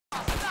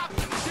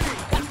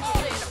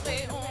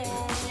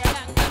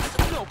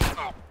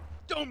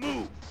Don't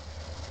move!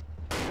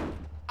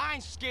 I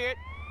ain't scared.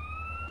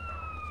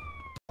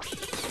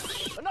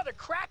 Another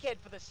crackhead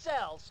for the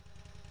cells.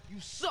 You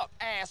suck,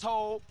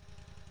 asshole.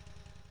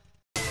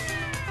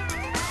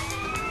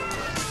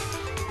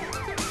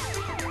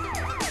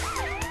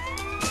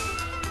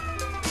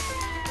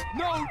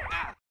 No!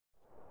 Ah.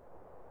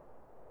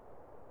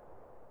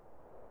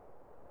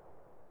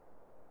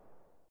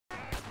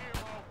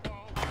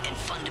 And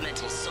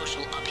fundamental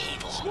social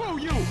upheaval. Screw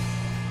you!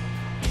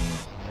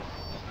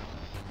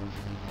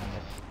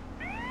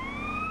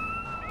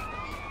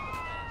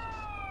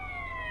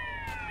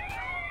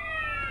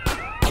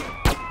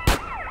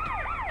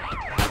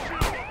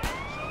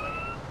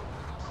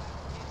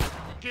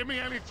 Give me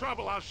any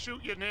trouble, I'll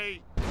shoot your knee.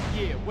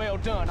 Yeah, well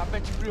done. I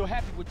bet you're real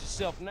happy with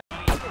yourself now.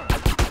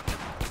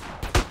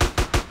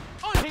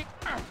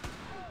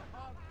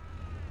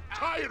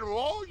 Tired of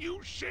all you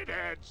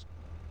shitheads.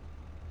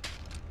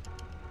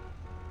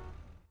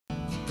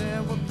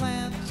 There were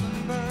plants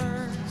and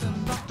birds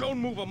and Don't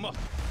move a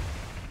muscle.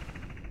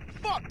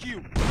 Fuck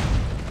you!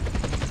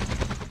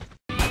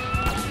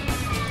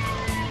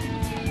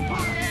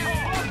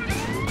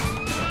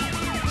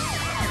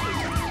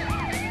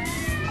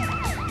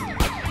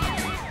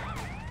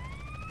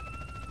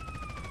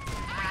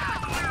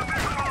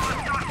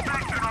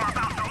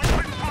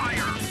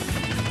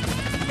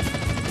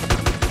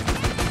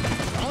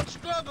 Don't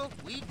struggle.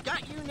 We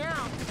got you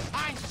now.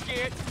 I ain't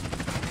scared.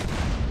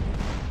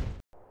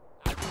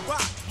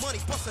 Rock, money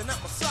busting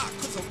out my sock,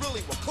 cause I'm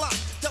really a clock.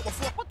 That was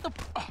for What the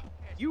f—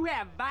 You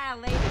have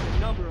violated a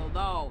number of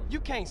laws. You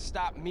can't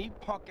stop me,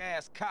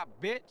 punk-ass cop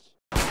bitch.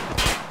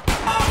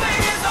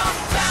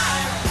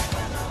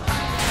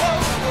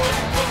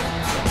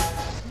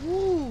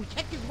 Ooh,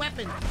 check his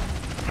weapon.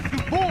 You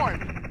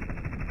born!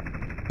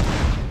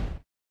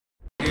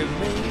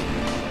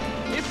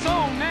 It's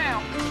on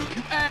now.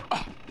 You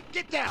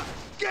Get down!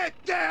 Get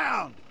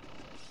down!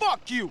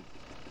 fuck you!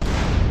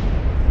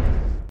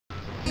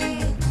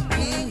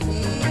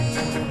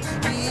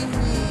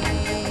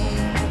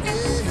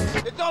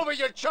 It's over,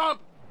 you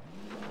chump!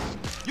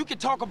 You can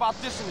talk about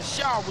this in the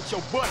shower with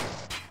your buddy.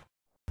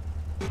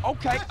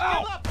 Okay,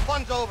 ow!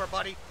 Fun's over,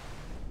 buddy.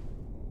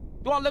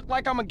 Do I look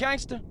like I'm a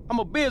gangster? I'm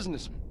a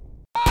businessman.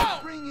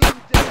 Bring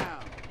him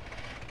down!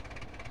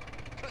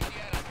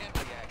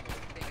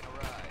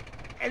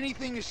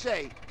 Anything you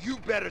say, you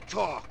better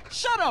talk.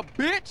 Shut up,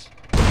 bitch!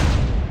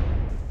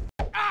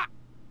 Ah!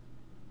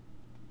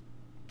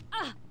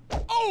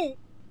 Oh!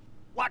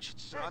 Watch it,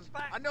 son.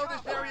 I know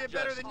this area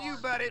better than you,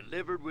 buddy.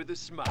 Delivered with a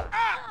smile.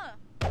 Ah!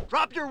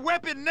 Drop your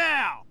weapon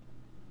now!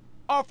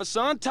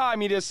 Officer, untie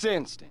me this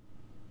instant.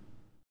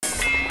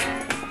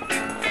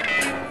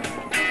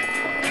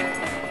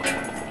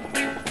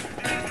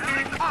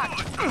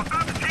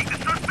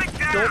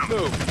 Don't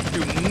move.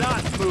 Do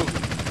not move.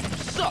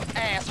 Suck,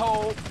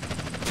 asshole!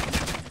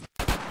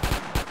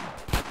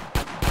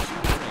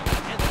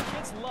 And the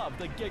kids love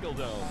the Giggle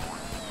Dome.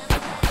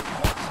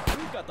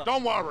 We've got the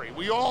Don't worry,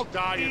 we all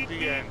die at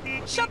the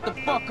end. Shut the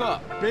fuck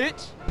up,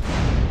 bitch!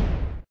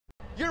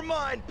 You're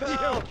mine,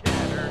 pal.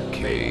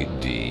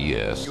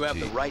 KDS. You have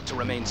the right to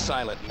remain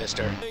silent,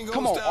 mister.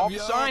 Come on,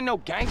 officer, I ain't no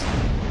gangster.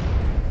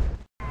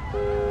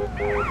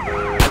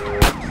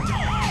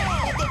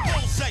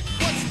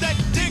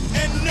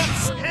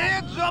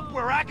 Hands up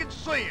where I can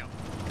see them.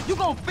 You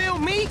gonna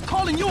film me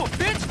calling you a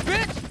bitch,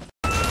 bitch?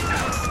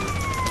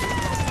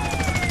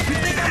 You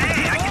think I'm a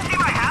I can see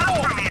my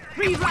house from here.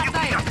 Freeze right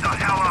there. Shut the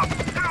hell up.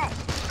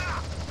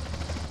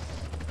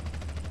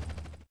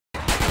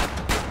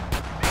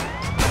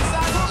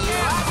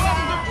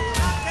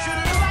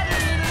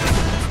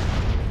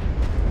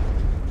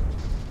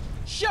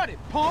 Shut it,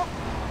 punk!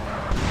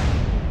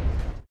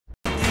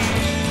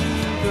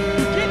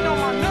 You're getting on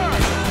my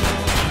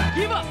nerves!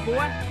 Give up,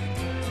 boy.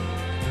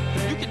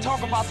 You can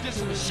talk about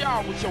this in the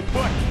shower with your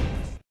buddy.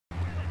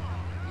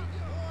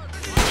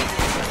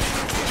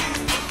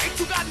 Ain't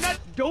you got nothing?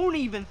 Don't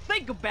even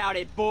think about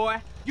it,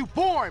 boy. You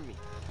boring me.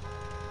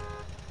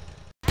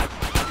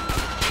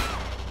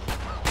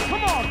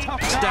 Come on,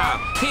 tough guy.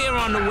 Stop. Here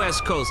on the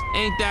West Coast.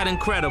 Ain't that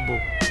incredible?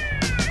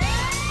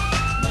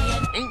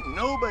 Ain't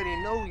nobody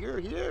know you're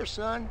here,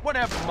 son.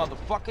 Whatever,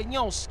 motherfucker. You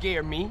don't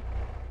scare me.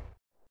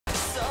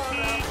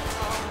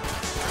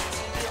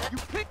 You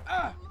pick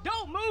up.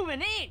 Don't move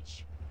an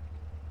inch.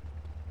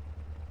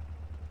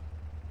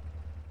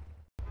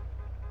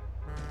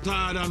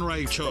 Tired and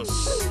righteous.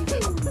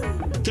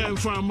 Time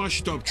for a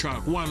mashed up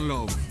track. One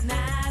love.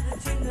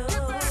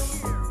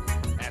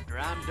 After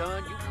I'm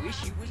done, you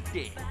wish you was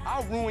dead.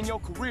 I'll ruin your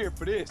career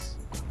for this.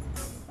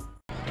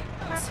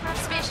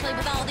 Especially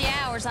with all the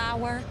hours I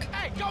work.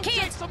 Hey, go take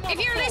Kids, some if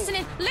you're other food.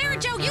 listening, Larry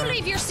Joe, you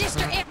leave your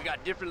sister in. We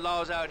got different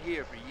laws out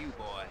here for you,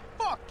 boy.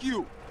 Fuck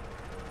you.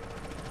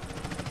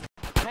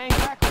 Hang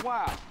back a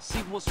while.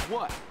 See what's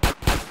what.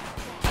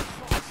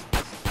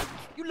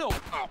 You little...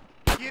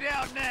 Get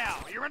out now.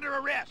 You're under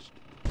arrest.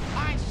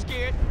 I ain't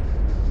scared.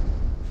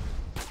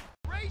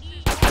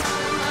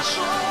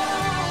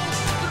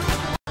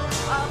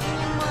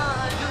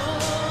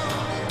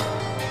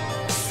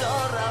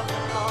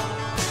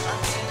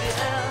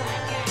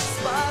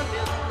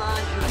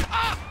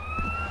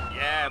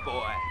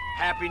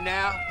 happy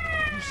now?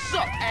 You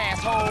suck,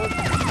 asshole!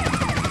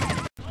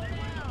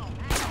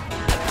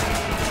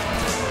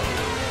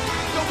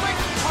 Yo, make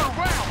me turn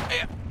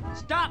around!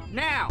 Stop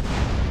now!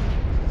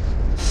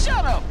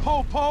 Shut up,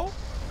 Po-Po!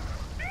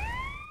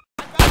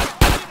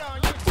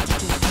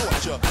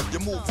 You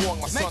move wrong,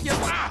 my son. Make your...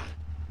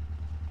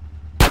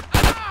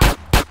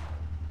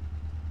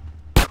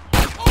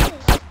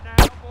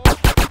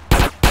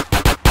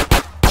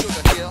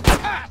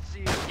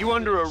 You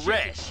under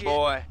arrest,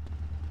 boy.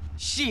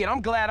 Shit,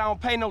 I'm glad I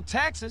don't pay no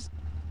taxes.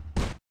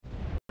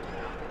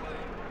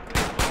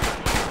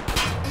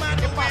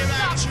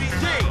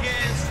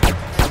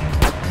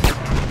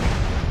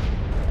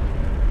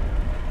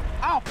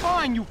 I'll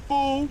find you,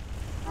 fool.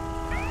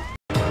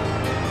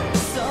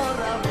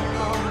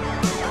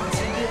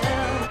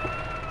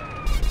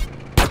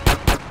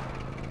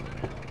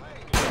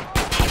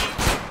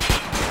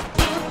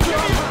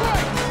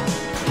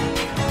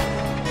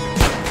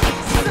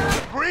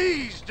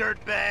 Freeze,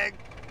 dirtbag.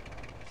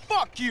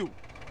 Fuck you.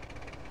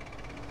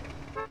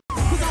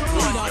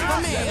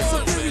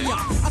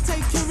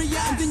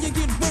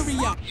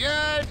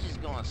 Judge is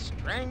gonna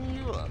strangle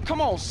you up.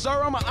 Come on,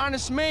 sir, I'm an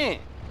honest man.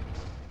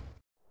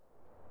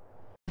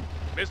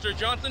 Mr.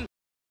 Johnson?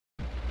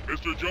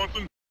 Mr.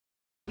 Johnson?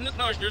 This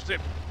nurse, you're sick.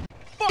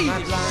 Fuck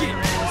this shit.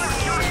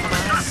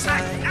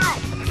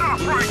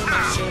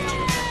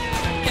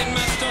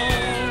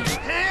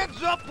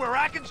 Hands up where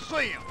I can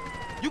see them.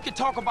 You can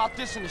talk about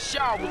this in the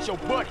shower with your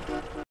buddy.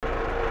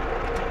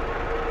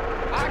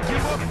 I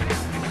give up.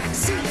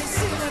 Silly,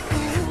 silly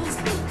fools.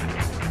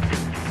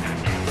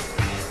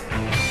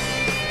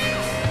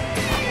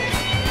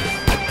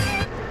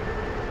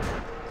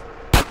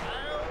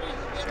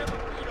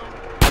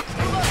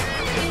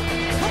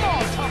 Come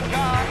on, tough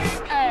guy,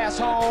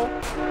 asshole.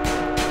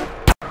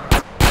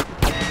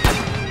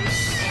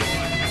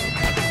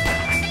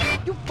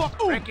 You fuck.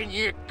 Ooh. Reckon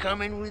you're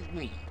coming with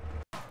me.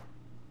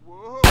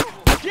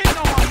 Getting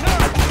on my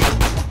nerves.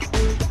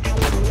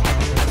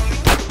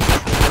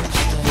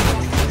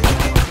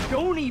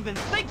 Don't even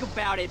think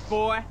about it,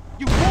 boy.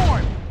 You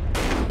warned.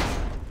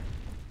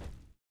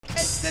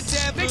 It's the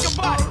devil. Think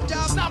about it.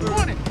 Stop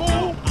running,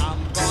 fool. I'm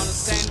gonna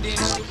send in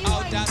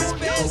outer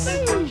space.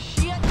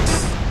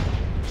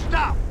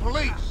 Stop,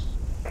 police.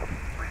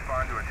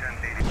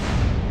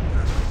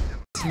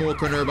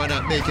 Smoke on Urban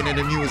not making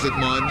any music,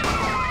 man.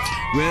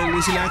 Well,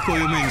 it's like how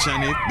you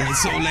mention it. That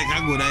sounds like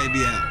a good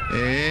idea.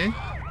 Eh?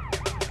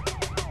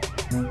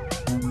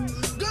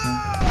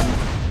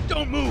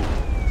 Don't move.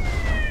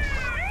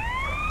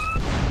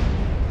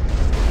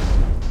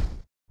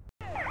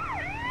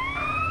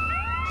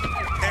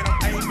 And I'm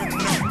aiming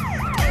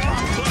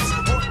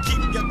up.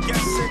 Keep you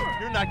guessing.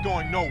 You're not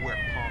going nowhere,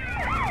 punk.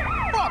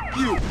 Fuck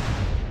you.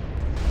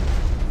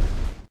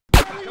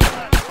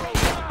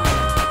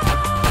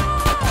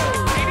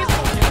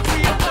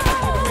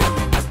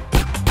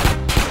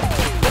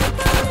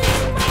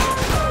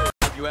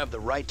 You have the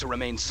right to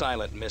remain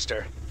silent,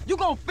 mister. You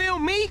gonna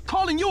film me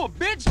calling you a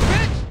bitch,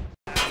 bitch?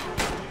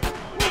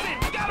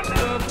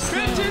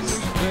 Bitches!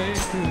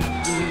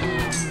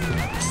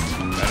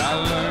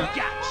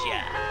 Gotcha!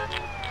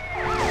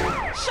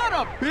 Shut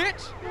up,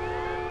 bitch!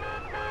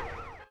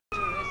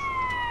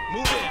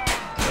 Move in.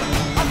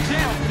 I'm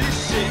down for this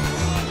shit.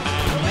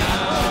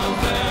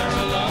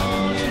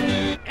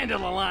 End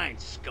of the line,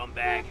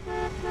 scumbag.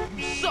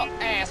 You suck,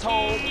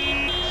 asshole.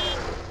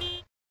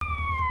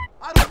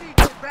 I don't need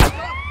your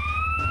backup.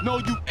 No,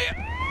 you...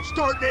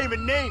 Start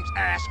naming names,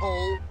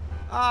 asshole.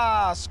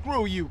 Ah,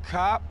 screw you,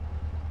 cop.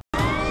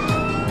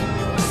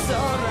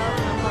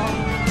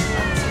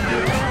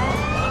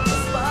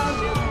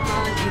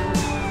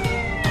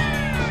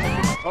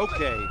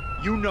 Okay,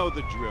 you know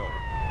the drill.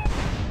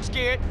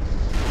 Scared?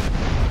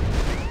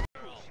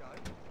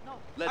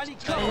 Let's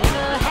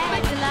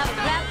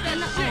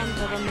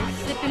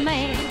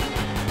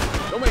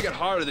Don't make it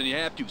harder than you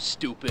have to,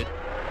 stupid.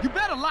 You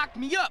better lock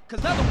me up,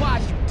 cause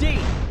otherwise you dead.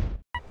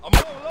 I'm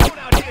all alone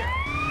out here.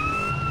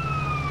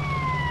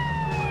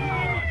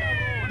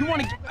 You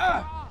wanna get...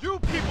 You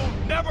people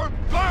never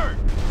learn.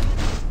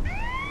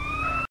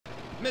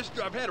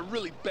 Mister, I've had a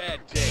really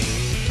bad day.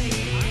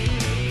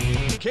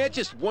 Can't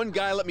just one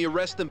guy let me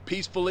arrest them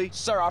peacefully?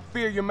 Sir, I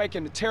fear you're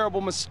making a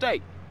terrible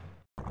mistake.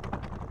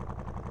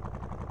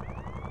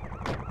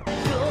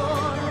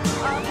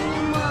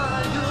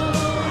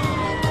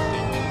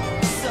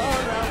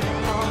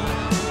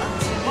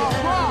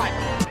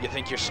 You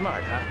think you're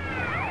smart, huh?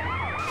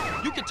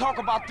 You can talk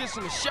about this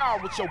in the shower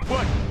with your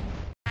buddy.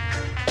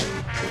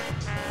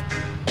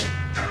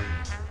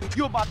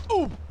 You about...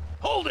 Ooh!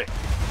 Hold it!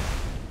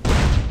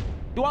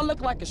 Do I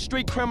look like a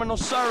street criminal,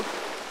 sir?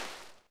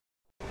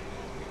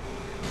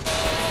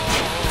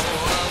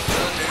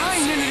 I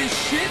ain't into this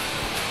shit.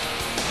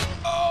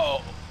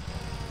 Oh!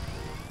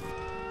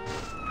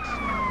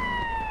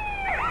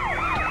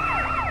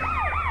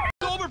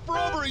 It's over for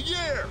over a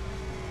year!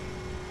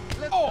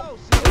 Let's Oh. go,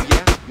 Oh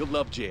yeah? You'll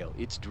love jail.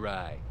 It's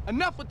dry.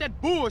 Enough with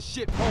that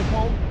bullshit,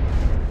 Popo.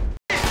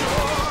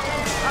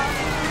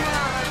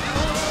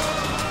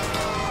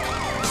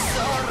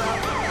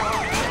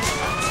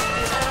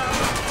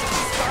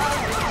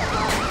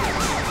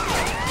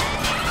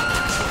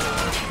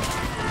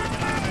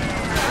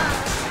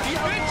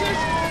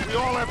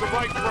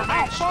 right to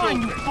remain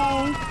stupid. You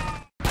fool.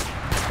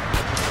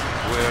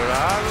 Where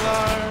I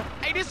learned.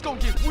 Hey, this gonna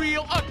get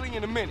real ugly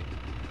in a minute.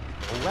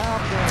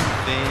 Welcome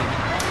then.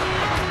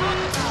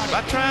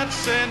 By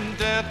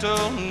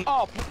transcendental.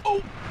 Oh,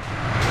 ooh.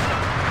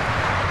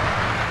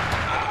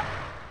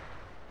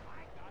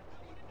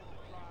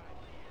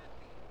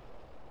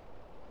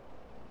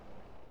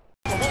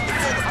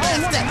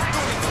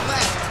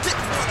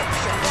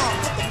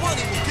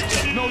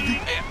 No, you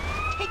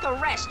Take a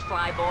rest,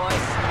 fly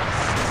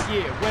boys.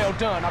 Yeah, well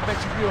done. I bet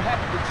you're real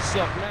happy with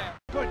yourself now.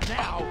 Good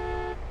now.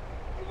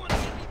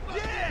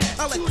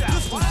 I like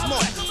this one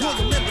smart.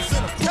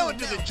 Tell it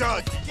to the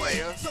judge,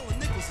 player.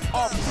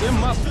 Officer, there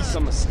must be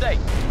some mistake.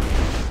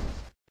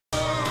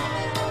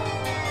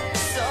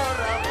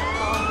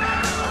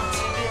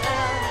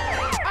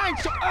 I'm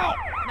so out.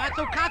 Not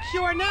so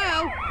cocksure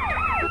now.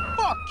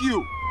 Fuck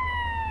you.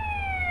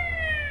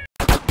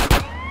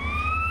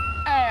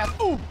 Ass.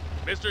 Ooh.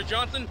 Mr.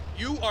 Johnson,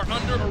 you are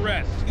under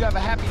arrest. You have a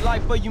happy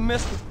life, but you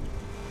missed it.